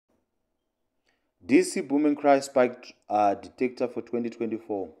DC boom and crash spike detector for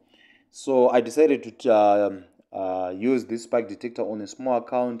 2024. So I decided to use this spike detector on a small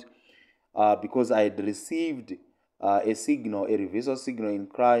account because I had received a signal, a reversal signal in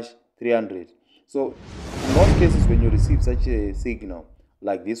crash 300. So in most cases, when you receive such a signal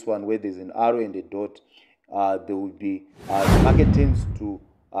like this one, where there's an arrow and a dot, there will be the market tends to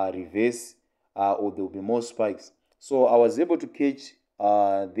reverse, or there will be more spikes. So I was able to catch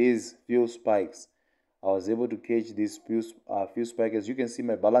these few spikes. I was able to catch these few spikes. As you can see,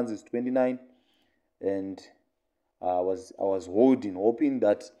 my balance is 29, and I was holding, hoping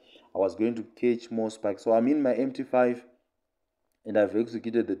that I was going to catch more spikes. So I'm in my MT5, and I've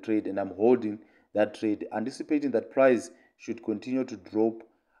executed the trade, and I'm holding that trade, anticipating that price should continue to drop.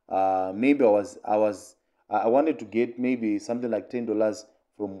 Maybe I wanted to get maybe something like $10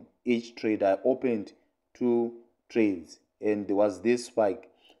 from each trade. I opened 2 trades, and there was this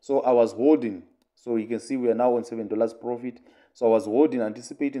spike. So I was holding. So you can see we are now on $7 profit. So I was holding,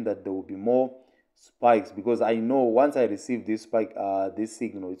 anticipating that there will be more spikes, because I know once I receive this spike, this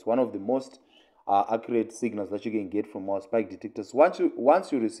signal, it's one of the most accurate signals that you can get from our spike detectors. Once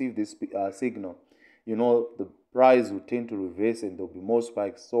you receive this signal, you know the price will tend to reverse and there'll be more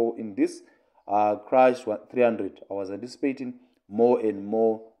spikes. So in this crash 300, I was anticipating more and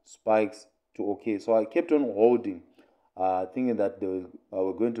more spikes to okay. So I kept on holding, thinking that they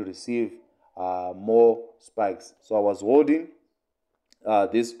were going to receive more spikes. So I was holding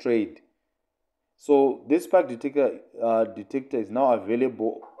this trade. So this spike detector is now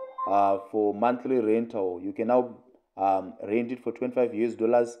available for monthly rental. You can now rent it for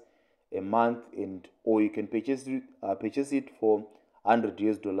 $25 a month, and or you can purchase it for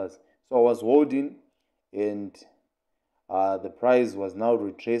 $100. So I was holding, and the price was now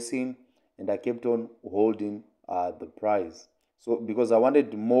retracing, and I kept on holding the price. So because I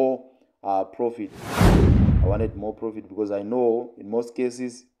wanted more profit, because I know in most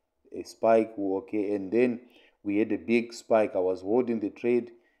cases a spike will okay, and then we had a big spike. I was holding the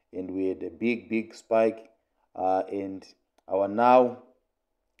trade, and we had a big spike, and our now,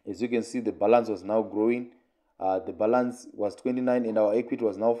 as you can see, the balance was now growing. The balance was 29, and our equity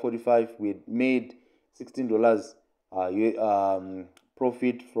was now 45. We had made $16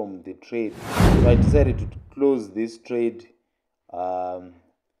 profit from the trade. So I decided to close this trade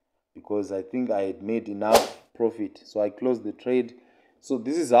because I think I had made enough profit. So I closed the trade. So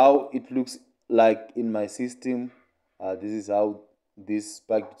this is how it looks like in my system. This is how this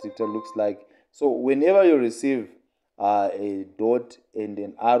spike detector looks like. So whenever you receive a dot and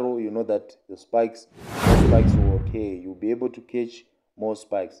an arrow, you know that the spikes are okay. You'll be able to catch more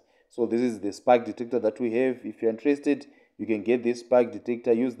spikes. So this is the spike detector that we have. If you're interested, you can get this spike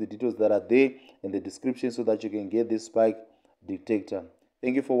detector. Use the details that are there in the description so that you can get this spike detector.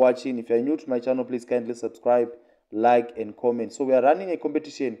 Thank you for watching. If you're new to my channel, please kindly subscribe, like, and comment. So we are running a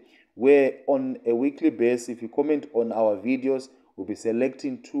competition where on a weekly basis, if you comment on our videos, we'll be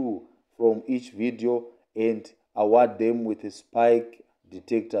selecting 2 from each video and award them with a spike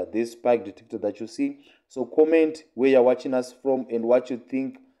detector, this spike detector that you see. So comment where you're watching us from and what you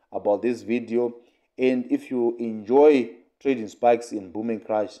think about this video, and if you enjoy trading spikes in boom and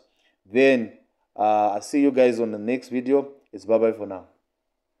crash, then I'll see you guys on the next video. It's bye bye for now.